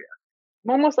Alexandria.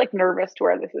 I'm almost like nervous to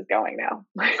where this is going now.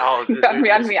 Oh, I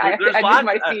need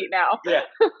my seat now. Yeah.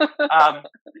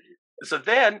 So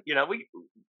then,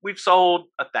 we've sold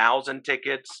 1,000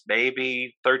 tickets,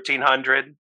 maybe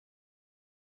 1,300,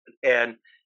 and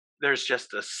there's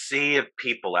just a sea of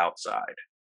people outside.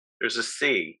 There's a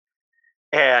sea,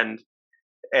 and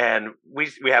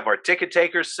we have our ticket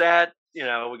takers set.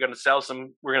 We're gonna sell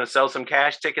some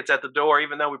cash tickets at the door,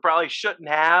 even though we probably shouldn't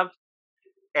have.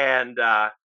 And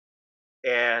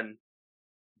and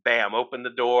bam, open the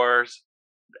doors.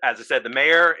 As I said, the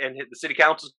mayor and the city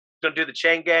council's going to do the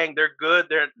chain gang. They're good.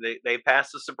 They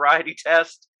passed the sobriety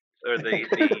test, or the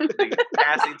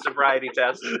passing sobriety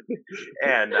test,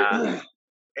 and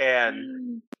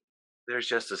there's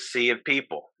just a sea of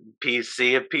people,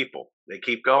 sea of people. They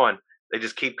keep going. They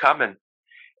just keep coming.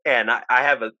 And I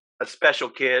have a special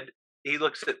kid. He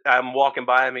looks at, I'm walking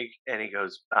by him, and he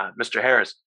goes, "Mr.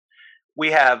 Harris,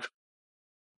 we have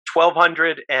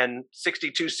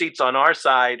 1,262 seats on our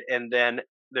side, and then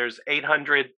there's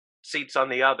 800 seats on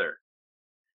the other.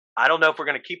 I don't know if we're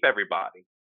going to keep everybody."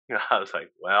 I was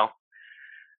like, "Well,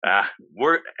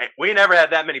 we never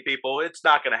had that many people. It's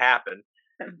not going to happen."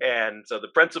 And so the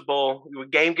principal,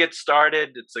 game gets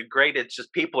started. It's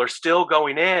just people are still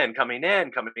coming in.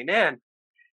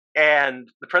 And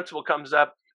the principal comes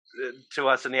up to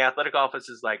us in the athletic office,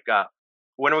 is like,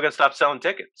 "When are we going to stop selling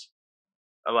tickets?"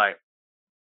 I'm like,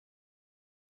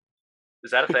 "Is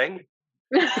that a thing?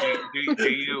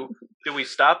 Do we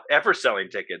stop ever selling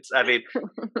tickets?" I mean,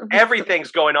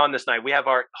 everything's going on this night. We have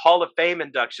our Hall of Fame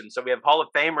induction, so we have Hall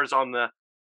of Famers on the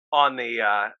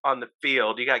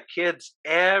field. You got kids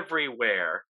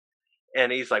everywhere,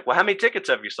 and he's like, "Well, how many tickets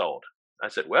have you sold?" I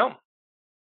said, "Well,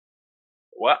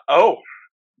 what? Oh,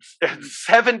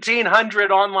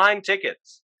 1,700 online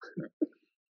tickets."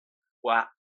 "Well,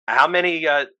 how many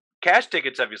cash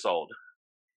tickets have you sold?"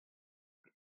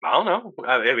 "I don't know.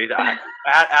 I mean,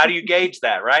 how do you gauge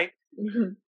that, right?"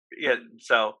 Yeah.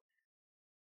 So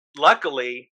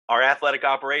luckily, our athletic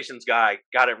operations guy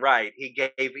got it right. He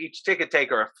gave each ticket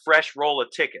taker a fresh roll of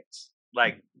tickets,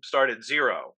 like started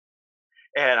zero.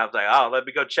 And I was like, "Oh, let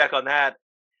me go check on that."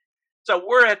 So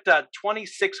we're at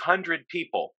 2,600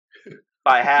 people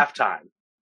by halftime.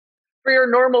 For your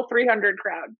normal 300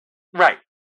 crowd. Right.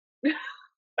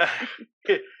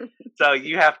 So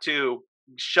you have to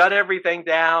shut everything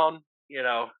down,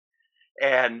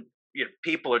 and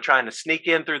people are trying to sneak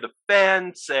in through the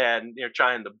fence, and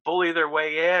trying to bully their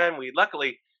way in. We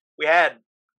had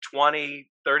 20,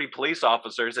 30 police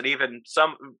officers, and even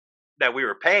some that we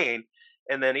were paying,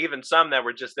 and then even some that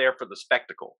were just there for the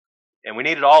spectacle, and we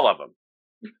needed all of them.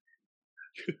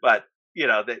 But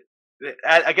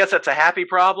I guess that's a happy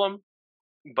problem.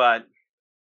 But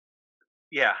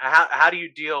yeah, how do you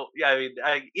deal? Yeah, I mean,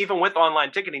 even with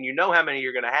online ticketing, how many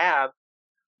you're going to have,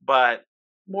 but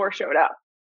more showed up.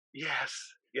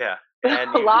 Yes, yeah,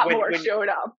 and a lot more showed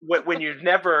up. when you've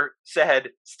never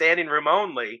said standing room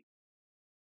only,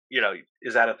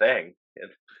 is that a thing?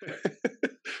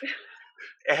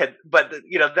 But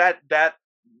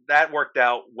that worked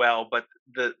out well. But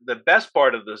the best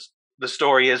part of the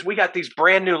story is we got these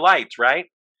brand new lights,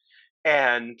 right?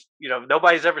 And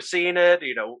nobody's ever seen it.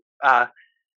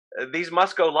 These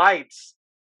Musco lights,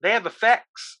 they have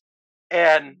effects,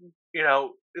 and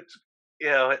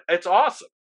it's awesome.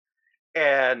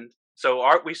 And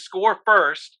so we score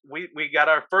first. We got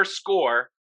our first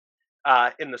score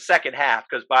in the second half,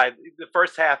 because by the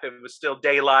first half it was still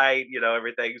daylight,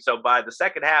 everything. So by the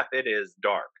second half it is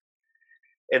dark.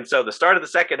 And so the start of the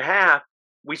second half,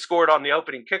 we scored on the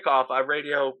opening kickoff.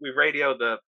 We radio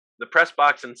the press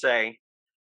box and say,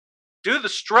 "Do the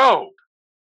strobe,"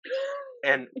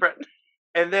 and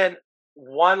then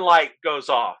one light goes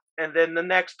off, and then the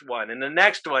next one, and the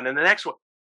next one, and the next one,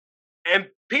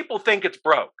 and people think it's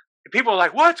broke. People are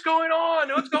like, "What's going on?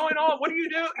 What's going on? What do you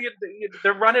do?"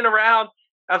 They're running around.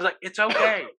 I was like, "It's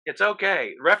okay. It's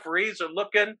okay." Referees are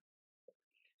looking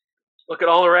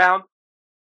all around.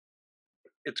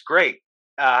 It's great.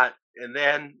 And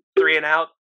then 3 and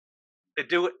out. They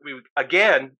do it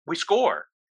again. We score,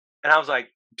 and I was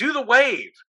like, "Do the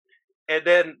wave." And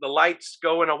then the lights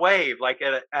go in a wave, like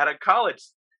at a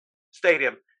college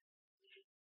stadium.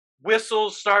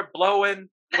 Whistles start blowing,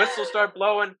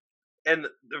 and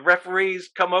the referees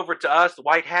come over to us. The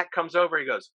white hat comes over. He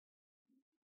goes,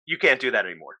 "You can't do that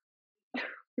anymore."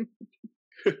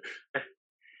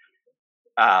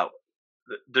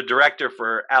 The director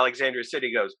for Alexandria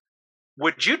City goes,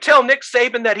 "Would you tell Nick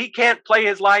Saban that he can't play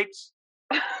his lights?"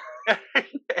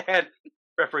 And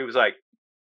referee was like,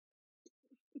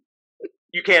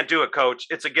 "You can't do it, coach.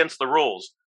 It's against the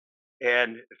rules."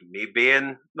 And me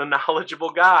being the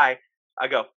knowledgeable guy, I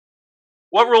go,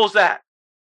 "What rule is that?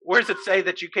 Where does it say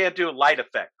that you can't do light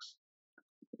effects?"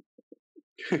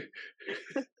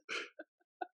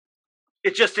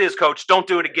 It just is, coach. Don't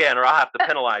do it again, or I'll have to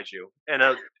penalize you.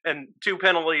 And 2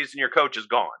 penalties, and your coach is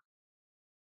gone.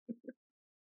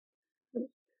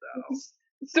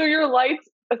 So your lights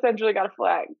essentially got a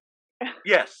flag.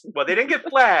 Yes. Well, they didn't get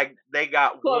flagged. They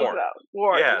got Close warned. up.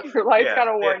 Warning. Yes. Your lights Yes. got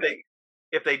a warning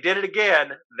If they did it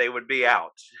again, they would be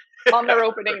out. on their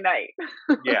opening night.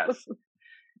 Yes.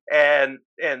 And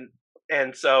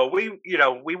so we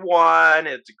won.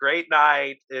 It's a great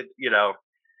night.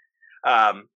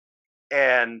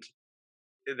 And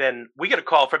then we get a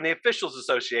call from the officials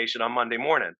association on Monday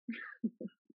morning.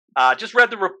 Just read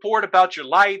the report about your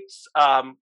lights.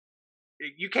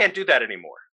 You can't do that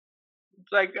anymore.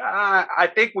 It's like, I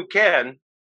think we can.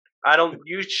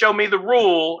 You show me the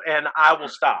rule and I will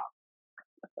stop.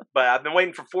 But I've been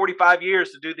waiting for 45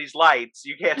 years to do these lights.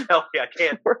 You can't tell me I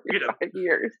can't, 45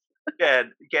 years. And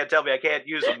you can't tell me I can't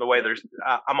use them the way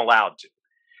I'm allowed to.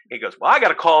 He goes, well, I got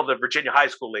to call the Virginia High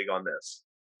School League on this.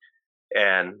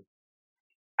 And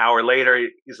hour later,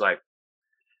 he's like,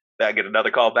 I get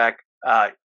another call back.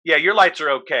 Yeah, your lights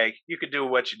are okay. You can do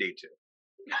what you need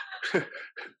to.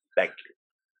 Thank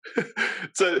you.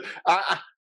 So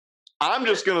I'm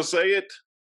just going to say it.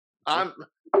 I'm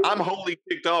wholly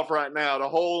kicked off right now at a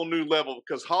whole new level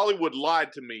because Hollywood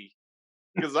lied to me.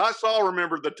 Because I saw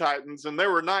Remember the Titans, and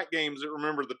there were night games that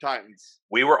Remember the Titans.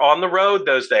 We were on the road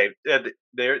those days.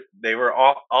 They were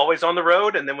always on the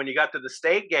road, and then when you got to the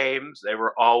state games, they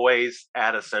were always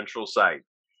at a central site.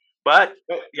 But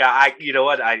yeah, you know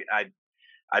what? I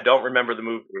don't remember the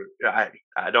movie. I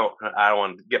don't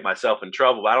want to get myself in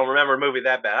trouble. I don't remember a movie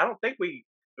that bad. I don't think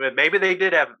maybe they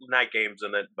did have night games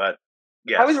in it, but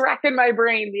yes. I was racking my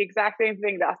brain the exact same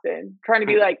thing, Dustin, trying to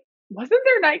be like, wasn't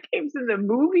there night games in the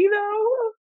movie though?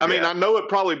 I mean, I know it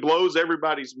probably blows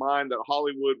everybody's mind that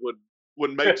Hollywood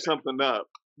would make something up,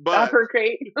 but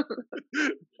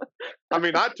I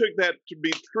mean, I took that to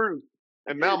be truth,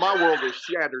 and now my world is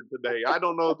shattered today. I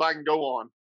don't know if I can go on.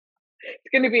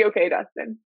 It's going to be okay,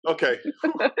 Dustin. Okay.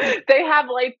 They have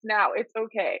lights now. It's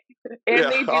okay, and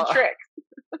they do tricks.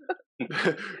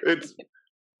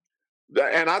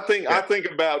 And I think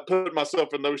about putting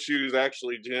myself in those shoes,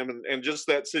 actually, Jim, and just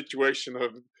that situation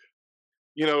of,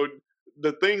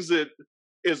 the things that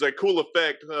is a cool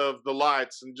effect of the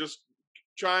lights and just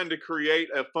trying to create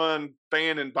a fun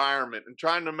fan environment and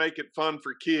trying to make it fun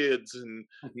for kids and,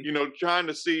 trying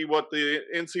to see what the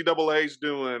NCAA is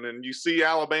doing. And you see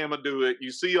Alabama do it.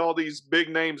 You see all these big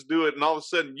names do it. And all of a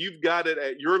sudden you've got it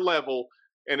at your level.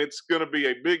 And it's going to be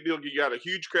a big deal. You got a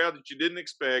huge crowd that you didn't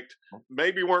expect.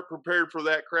 Maybe weren't prepared for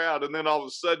that crowd. And then all of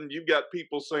a sudden you've got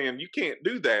people saying, you can't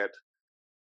do that.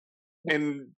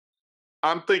 And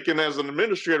I'm thinking as an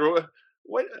administrator,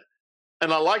 what?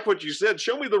 And I like what you said.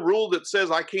 Show me the rule that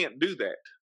says I can't do that.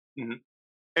 Mm-hmm.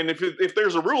 And if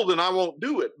there's a rule, then I won't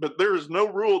do it. But there is no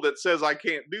rule that says I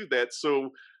can't do that.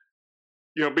 So,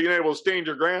 being able to stand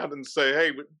your ground and say,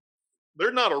 hey,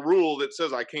 there's not a rule that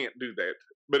says I can't do that.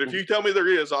 But if you tell me there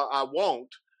is, I won't.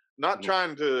 Not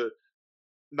trying to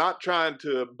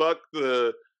buck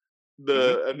the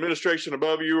administration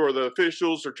above you or the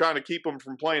officials or trying to keep them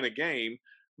from playing a game.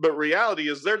 But reality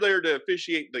is they're there to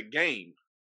officiate the game.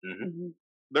 Mm-hmm.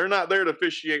 They're not there to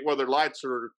officiate whether lights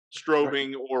are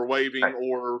strobing or waving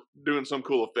or doing some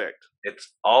cool effect. It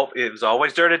was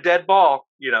always during a dead ball.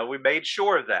 We made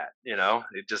sure of that.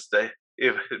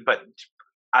 But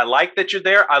I like that you're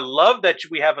there. I love that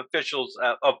we have officials,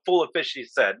 a full official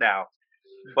set now,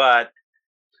 but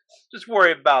just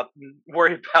worry about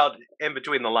in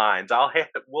between the lines.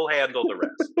 We'll handle the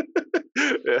rest.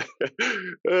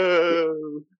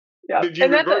 Did you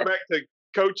revert back to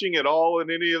coaching at all in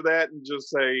any of that and just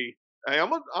say, hey, I'm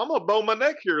gonna bow my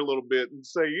neck here a little bit and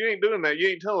say, you ain't doing that. You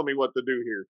ain't telling me what to do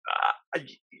here.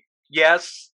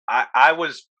 Yes, I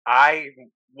was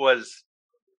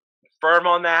firm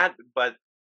on that, but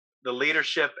the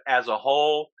leadership as a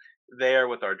whole there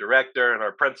with our director and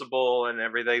our principal and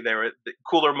everything, the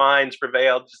cooler minds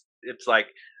prevailed. It's like,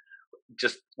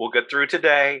 we'll get through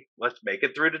today. Let's make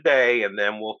it through today. And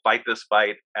then we'll fight this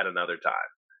fight at another time.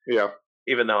 Yeah.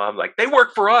 Even though I'm like, they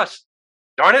work for us.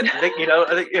 Darn it.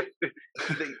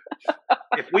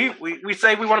 If we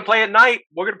say we want to play at night,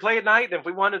 we're going to play at night. And if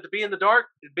we wanted to be in the dark,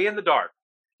 it'd be in the dark.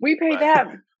 We pay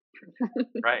them.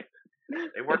 Right.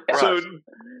 They work for us.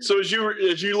 So as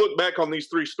you look back on these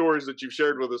 3 stories that you've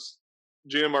shared with us,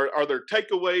 Jim, are there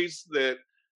takeaways that,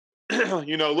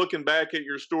 looking back at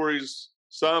your stories,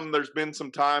 there's been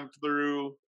some time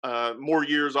through, more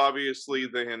years, obviously,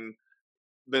 than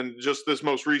just this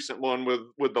most recent one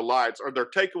with the lights. Are there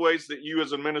takeaways that you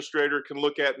as an administrator can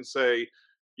look at and say,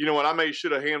 you know what, I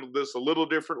should have handled this a little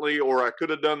differently, or I could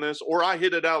have done this, or I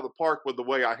hit it out of the park with the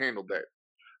way I handled that?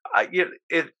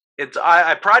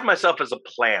 I pride myself as a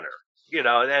planner,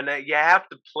 and you have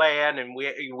to plan, and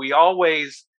we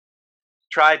always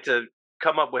try to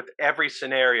come up with every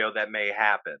scenario that may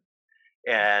happen.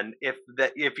 And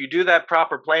if you do that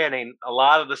proper planning, a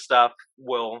lot of the stuff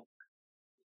will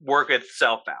work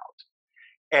itself out.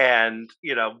 And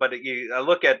but I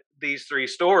look at these three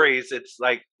stories. It's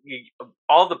like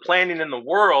all the planning in the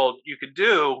world you could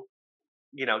do,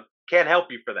 can't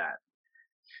help you for that.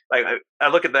 Like I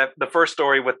look at the first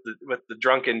story with the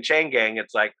drunken chain gang.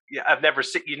 It's like, yeah,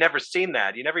 you never seen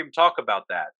that. You never even talk about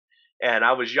that. And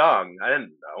I was young. I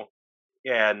didn't know.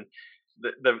 And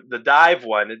the dive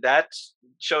one, that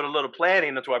showed a little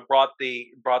planning. That's why I brought the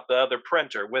other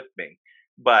printer with me.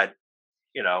 But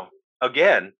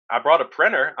again, I brought a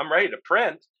printer. I'm ready to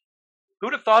print.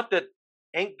 Who'd have thought that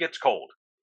ink gets cold?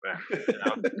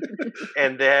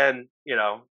 And then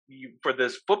for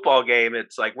this football game,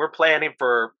 it's like we're planning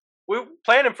for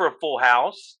a full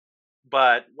house,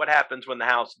 but what happens when the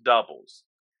house doubles?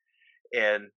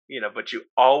 And but you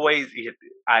always,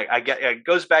 I get, it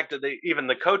goes back to even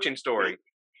the coaching story.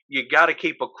 You got to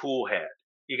keep a cool head.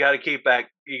 You got to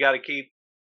keep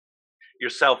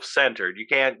yourself centered. You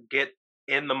can't get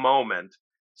in the moment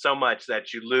so much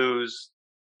that you lose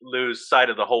sight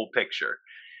of the whole picture.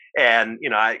 And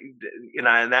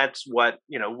and that's what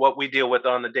we deal with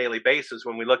on a daily basis.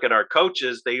 When we look at our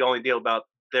coaches, they only deal about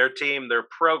their team, their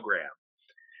program,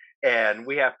 and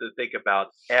we have to think about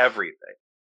everything.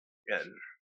 And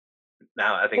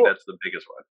now I think that's the biggest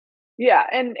one. Yeah,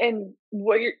 and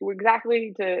what you're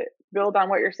exactly, to build on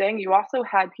what you're saying, you also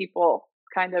had people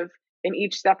kind of in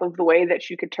each step of the way that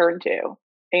you could turn to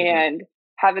and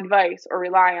have advice or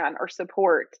rely on or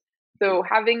support. So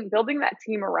building that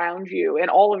team around you in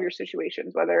all of your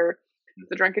situations, whether it's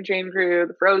the Drunken Chain Crew,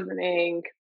 the Frozen Ink,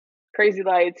 Crazy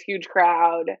Lights, huge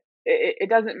crowd, it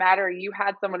doesn't matter. You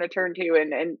had someone to turn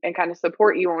to and kind of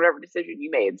support you on whatever decision you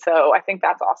made. So I think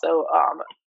that's also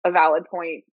a valid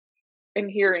point in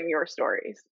hearing your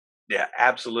stories. Yeah,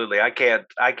 absolutely. I can't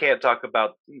talk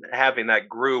about having that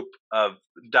group of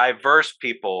diverse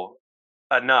people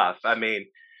enough. I mean,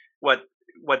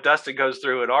 what Dustin goes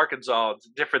through in Arkansas is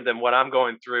different than what I'm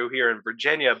going through here in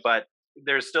Virginia, but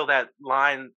there's still that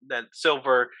line, that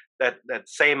silver, that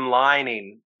same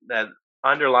lining, that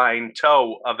underlying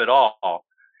toe of it all.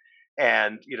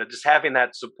 And just having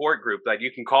that support group that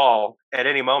you can call at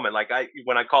any moment. Like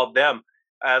when I called them,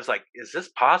 I was like, is this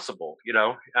possible?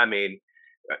 I mean,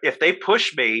 if they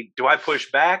push me, do I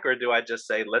push back, or do I just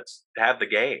say, let's have the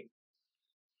game?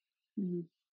 Mm-hmm.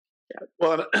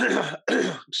 Well,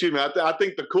 excuse me. I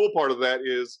think the cool part of that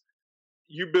is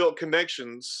you built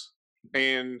connections,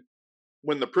 and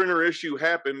when the printer issue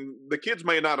happened, the kids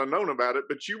may not have known about it,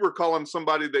 but you were calling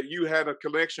somebody that you had a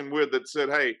connection with that said,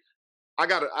 "Hey,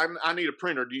 I need a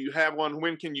printer. Do you have one?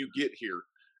 When can you get here?"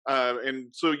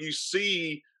 And so you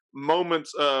see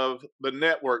moments of the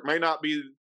network. May not be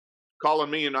calling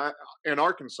me in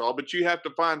Arkansas, but you have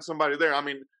to find somebody there. I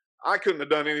mean, I couldn't have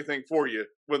done anything for you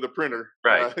with the printer.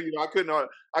 Right. I couldn't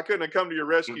have come to your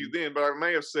rescue then, but I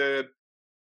may have said,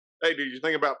 "Hey, did you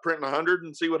think about printing 100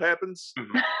 and see what happens?"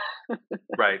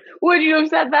 Right. Would you have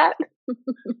said that?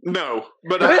 No,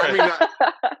 but I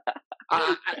mean,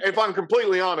 if I'm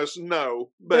completely honest,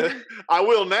 no. But I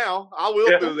will now. I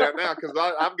will do that now because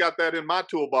I've got that in my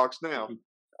toolbox now.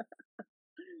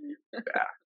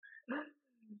 Yeah.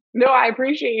 No, I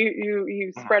appreciate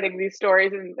you spreading these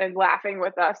stories and laughing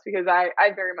with us, because I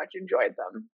very much enjoyed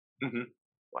them.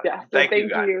 Well, Yeah, so thank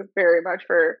you very much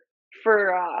for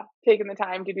taking the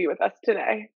time to be with us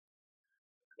today.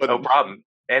 But no problem.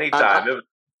 Anytime.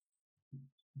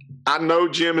 I know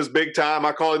Jim is big time.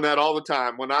 I call him that all the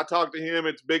time. When I talk to him,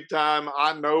 it's big time.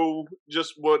 I know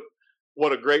just what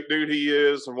a great dude he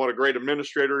is, and what a great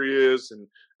administrator he is, and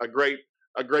a great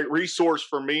resource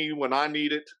for me when I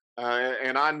need it.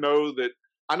 And I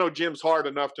know Jim's hard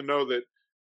enough to know that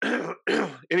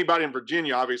anybody in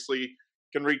Virginia obviously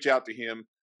can reach out to him,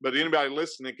 but anybody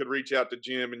listening could reach out to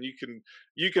Jim, and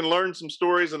you can learn some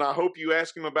stories. And I hope you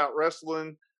ask him about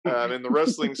wrestling in the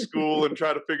wrestling school and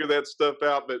try to figure that stuff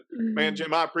out. But man,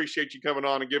 Jim, I appreciate you coming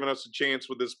on and giving us a chance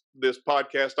with this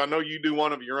podcast. I know you do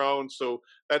one of your own, so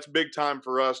that's big time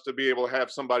for us to be able to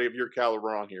have somebody of your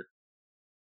caliber on here.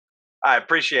 I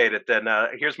appreciate it. Then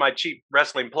here's my cheap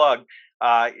wrestling plug.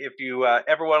 If you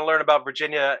ever want to learn about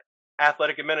Virginia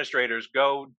athletic administrators,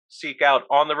 go seek out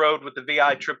On the Road with the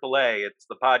VI AAA. It's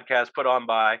the podcast put on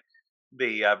by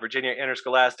the Virginia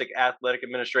Interscholastic Athletic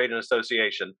Administrating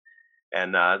Association.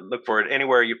 And look for it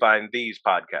anywhere you find these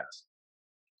podcasts.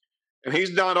 And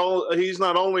he's not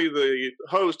only the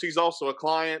host; he's also a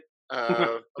client.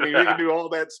 I mean, we can do all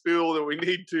that spill that we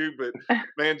need to, but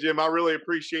man, Jim, I really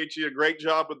appreciate you. A great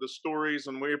job with the stories,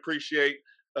 and we appreciate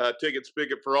Ticket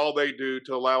Spigot for all they do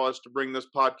to allow us to bring this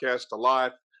podcast to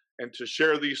life and to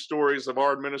share these stories of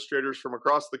our administrators from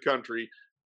across the country,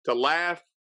 to laugh,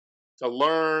 to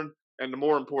learn, and to,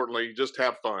 more importantly, just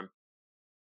have fun.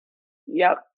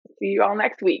 Yep. See you all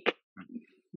next week.